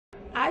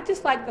I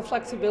just like the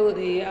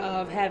flexibility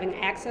of having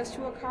access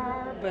to a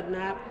car, but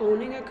not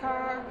owning a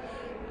car.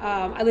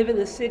 I live in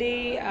the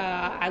city.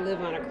 I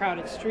live on a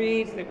crowded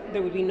street.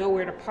 There would be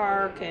nowhere to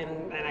park,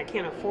 and I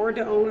can't afford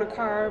to own a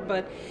car.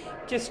 But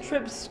just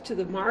trips to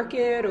the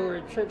market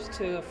or trips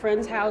to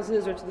friends'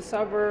 houses or to the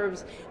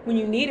suburbs, when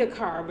you need a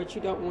car but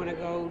you don't want to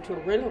go to a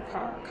rental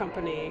car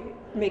company,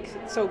 makes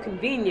it so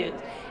convenient.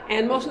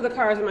 And most of the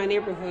cars in my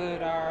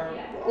neighborhood are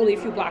only a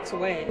few blocks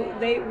away.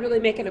 They really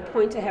make it a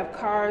point to have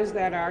cars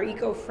that are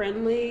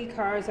eco-friendly,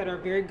 cars that are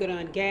very good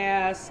on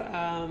gas,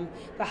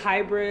 the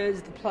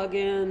hybrids, the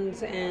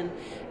plug-ins, and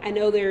I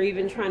know they're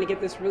even trying to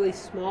get this really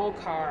small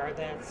car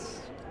that's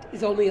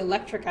is only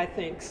electric, I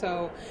think.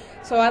 So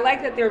I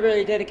like that they're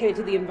very dedicated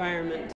to the environment.